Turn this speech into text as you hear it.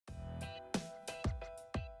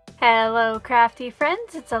Hello crafty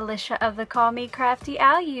friends, it's Alicia of the Call Me Crafty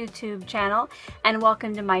Al YouTube channel, and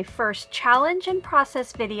welcome to my first challenge and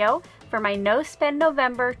process video for my No Spend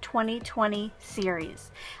November 2020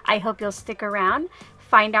 series. I hope you'll stick around,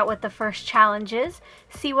 find out what the first challenge is,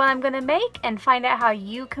 see what I'm going to make, and find out how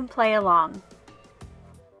you can play along.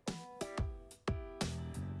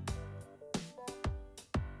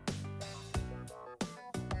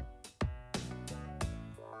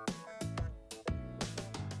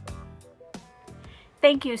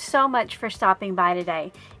 Thank you so much for stopping by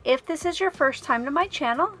today. If this is your first time to my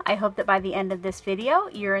channel, I hope that by the end of this video,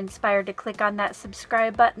 you're inspired to click on that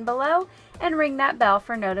subscribe button below and ring that bell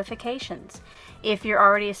for notifications. If you're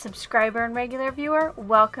already a subscriber and regular viewer,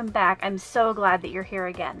 welcome back. I'm so glad that you're here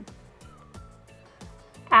again.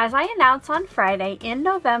 As I announced on Friday, in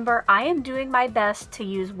November, I am doing my best to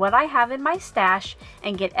use what I have in my stash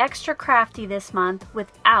and get extra crafty this month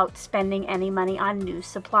without spending any money on new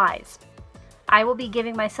supplies. I will be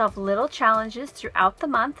giving myself little challenges throughout the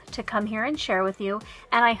month to come here and share with you,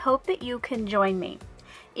 and I hope that you can join me.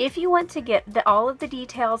 If you want to get all of the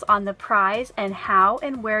details on the prize and how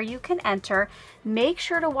and where you can enter, make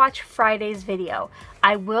sure to watch Friday's video.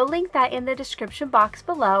 I will link that in the description box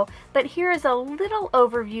below, but here is a little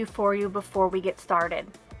overview for you before we get started.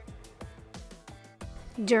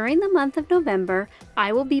 During the month of November,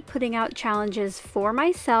 I will be putting out challenges for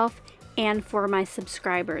myself and for my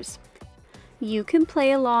subscribers. You can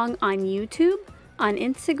play along on YouTube, on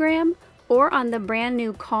Instagram, or on the brand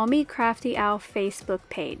new Call Me Crafty Al Facebook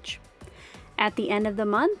page. At the end of the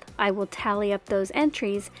month, I will tally up those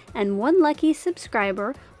entries, and one lucky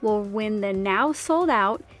subscriber will win the now sold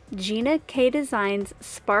out Gina K Designs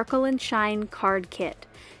Sparkle and Shine card kit.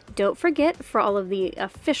 Don't forget, for all of the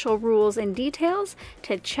official rules and details,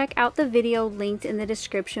 to check out the video linked in the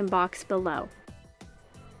description box below.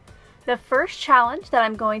 The first challenge that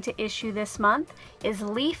I'm going to issue this month is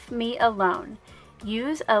Leave Me Alone.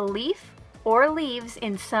 Use a leaf or leaves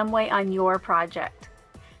in some way on your project.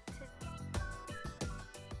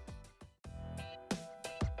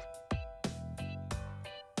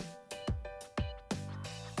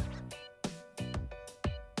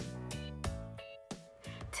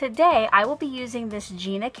 Today I will be using this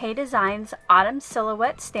Gina K Designs Autumn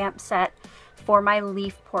Silhouette stamp set for my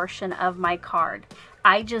leaf portion of my card.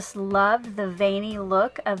 I just love the veiny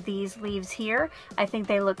look of these leaves here. I think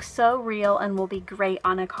they look so real and will be great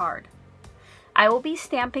on a card. I will be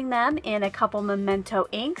stamping them in a couple Memento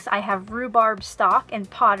inks. I have rhubarb stock and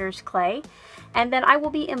potter's clay, and then I will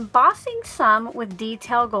be embossing some with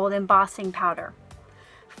detail gold embossing powder.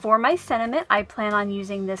 For my sentiment, I plan on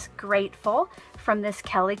using this Grateful from this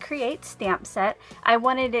Kelly Create stamp set. I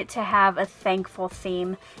wanted it to have a thankful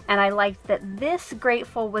theme, and I liked that this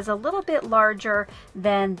Grateful was a little bit larger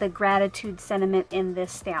than the Gratitude sentiment in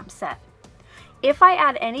this stamp set. If I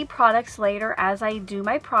add any products later as I do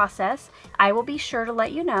my process, I will be sure to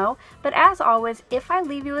let you know, but as always, if I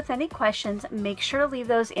leave you with any questions, make sure to leave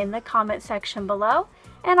those in the comment section below,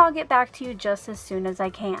 and I'll get back to you just as soon as I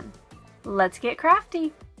can. Let's get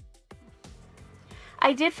crafty!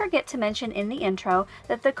 I did forget to mention in the intro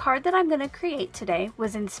that the card that I'm going to create today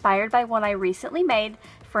was inspired by one I recently made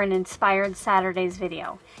for an Inspired Saturdays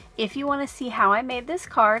video. If you want to see how I made this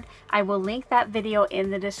card, I will link that video in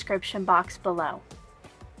the description box below.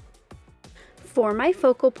 For my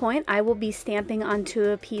focal point, I will be stamping onto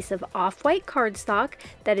a piece of off-white cardstock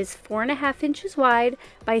that is 4.5 inches wide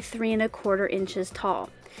by 3.25 inches tall.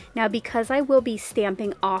 Now, because I will be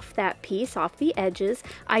stamping off that piece, off the edges,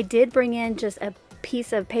 I did bring in just a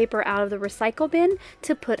piece of paper out of the recycle bin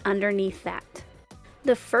to put underneath that.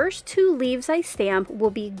 The first two leaves I stamp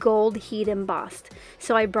will be gold heat embossed.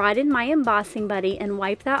 So I brought in my Embossing Buddy and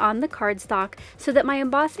wiped that on the cardstock so that my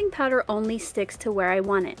embossing powder only sticks to where I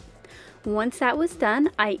want it. Once that was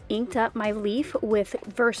done, I inked up my leaf with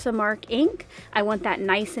Versamark ink. I want that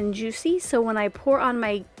nice and juicy, so when I pour on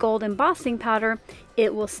my gold embossing powder,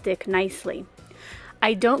 it will stick nicely.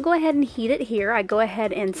 I don't go ahead and heat it here. I go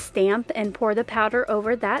ahead and stamp and pour the powder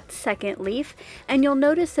over that second leaf, and you'll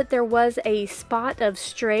notice that there was a spot of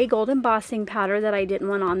stray gold embossing powder that I didn't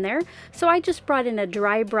want on there, so I just brought in a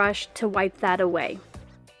dry brush to wipe that away.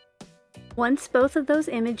 Once both of those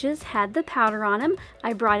images had the powder on them,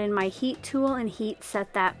 I brought in my heat tool and heat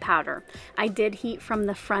set that powder. I did heat from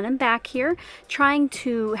the front and back here, trying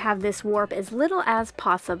to have this warp as little as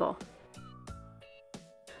possible.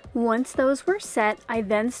 Once those were set, I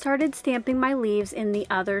then started stamping my leaves in the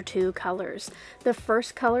other two colors. The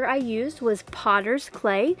first color I used was Potter's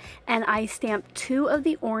Clay, and I stamped 2 of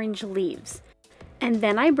the orange leaves. And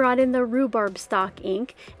then I brought in the rhubarb stock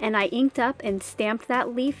ink and I inked up and stamped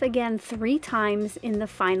that leaf again 3 times in the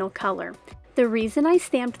final color. The reason I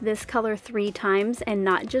stamped this color 3 times and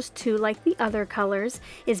not just 2 like the other colors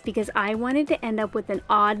is because I wanted to end up with an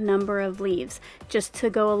odd number of leaves, just to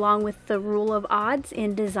go along with the rule of odds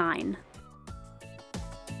in design.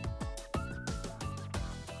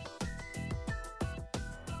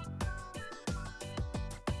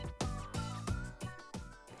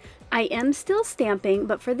 I am still stamping,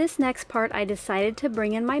 but for this next part I decided to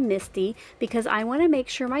bring in my MISTI because I want to make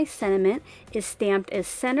sure my sentiment is stamped as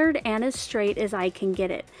centered and as straight as I can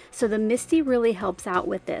get it. So the MISTI really helps out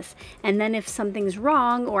with this. And then if something's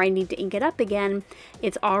wrong or I need to ink it up again,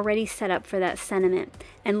 it's already set up for that sentiment.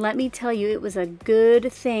 And let me tell you, it was a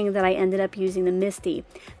good thing that I ended up using the MISTI,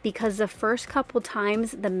 because the first couple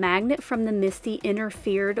times the magnet from the MISTI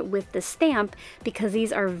interfered with the stamp because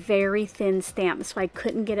these are very thin stamps, so I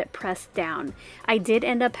couldn't get it pressed down. I did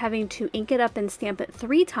end up having to ink it up and stamp it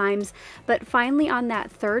 3 times, but finally on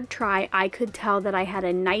that 3rd try I could tell that I had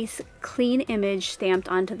a nice clean image stamped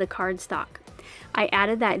onto the cardstock. I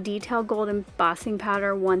added that detail gold embossing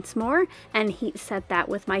powder once more and heat set that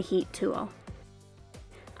with my heat tool.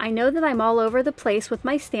 I know that I'm all over the place with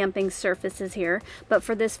my stamping surfaces here, but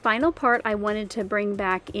for this final part I wanted to bring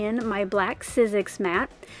back in my black Sizzix mat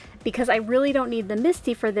because I really don't need the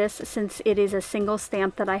MISTI for this since it is a single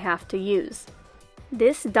stamp that I have to use.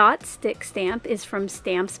 This dot stick stamp is from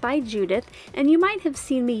Stamps by Judith, and you might have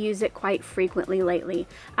seen me use it quite frequently lately.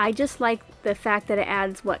 I just like the fact that it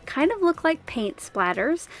adds what kind of look like paint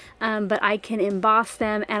splatters, but I can emboss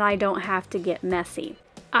them and I don't have to get messy.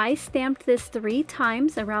 I stamped this 3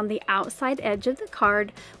 times around the outside edge of the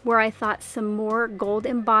card where I thought some more gold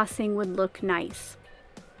embossing would look nice.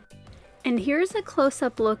 And here's a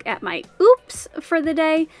close-up look at my oops for the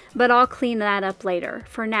day, but I'll clean that up later.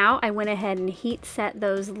 For now, I went ahead and heat set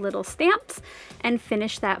those little stamps and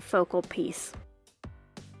finished that focal piece.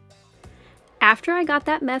 After I got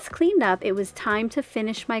that mess cleaned up, it was time to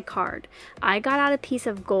finish my card. I got out a piece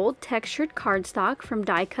of gold textured cardstock from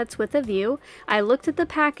Die Cuts with a View. I looked at the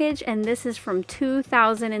package and this is from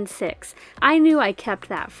 2006. I knew I kept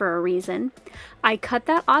that for a reason. I cut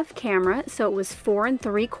that off camera so it was 4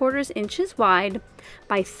 3/4 inches wide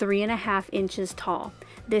by 3.5 inches tall.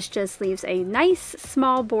 This just leaves a nice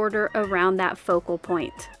small border around that focal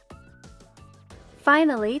point.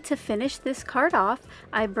 Finally, to finish this card off,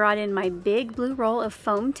 I brought in my big blue roll of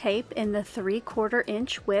foam tape in the 3/4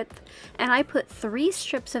 inch width, and I put 3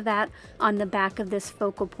 strips of that on the back of this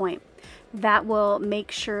focal point. That will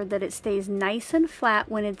make sure that it stays nice and flat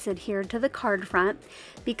when it's adhered to the card front,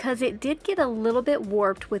 because it did get a little bit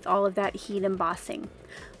warped with all of that heat embossing.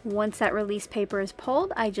 Once that release paper is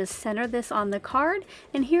pulled, I just center this on the card,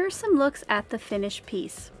 and here are some looks at the finished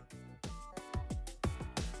piece.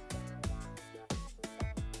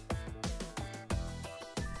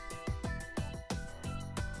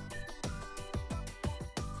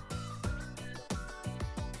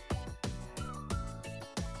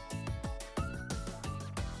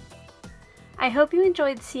 I hope you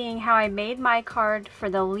enjoyed seeing how I made my card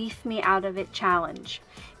for the Leaf Me Out of It challenge.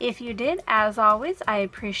 If you did, as always, I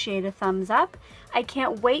appreciate a thumbs up. I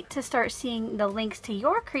can't wait to start seeing the links to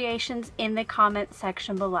your creations in the comment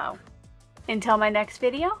section below. Until my next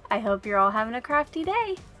video, I hope you're all having a crafty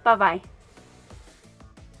day. Bye-bye.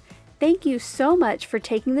 Thank you so much for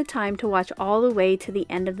taking the time to watch all the way to the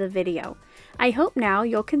end of the video. I hope now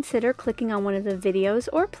you'll consider clicking on one of the videos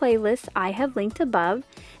or playlists I have linked above,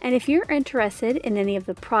 and if you're interested in any of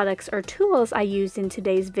the products or tools I used in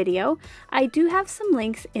today's video, I do have some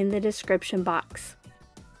links in the description box.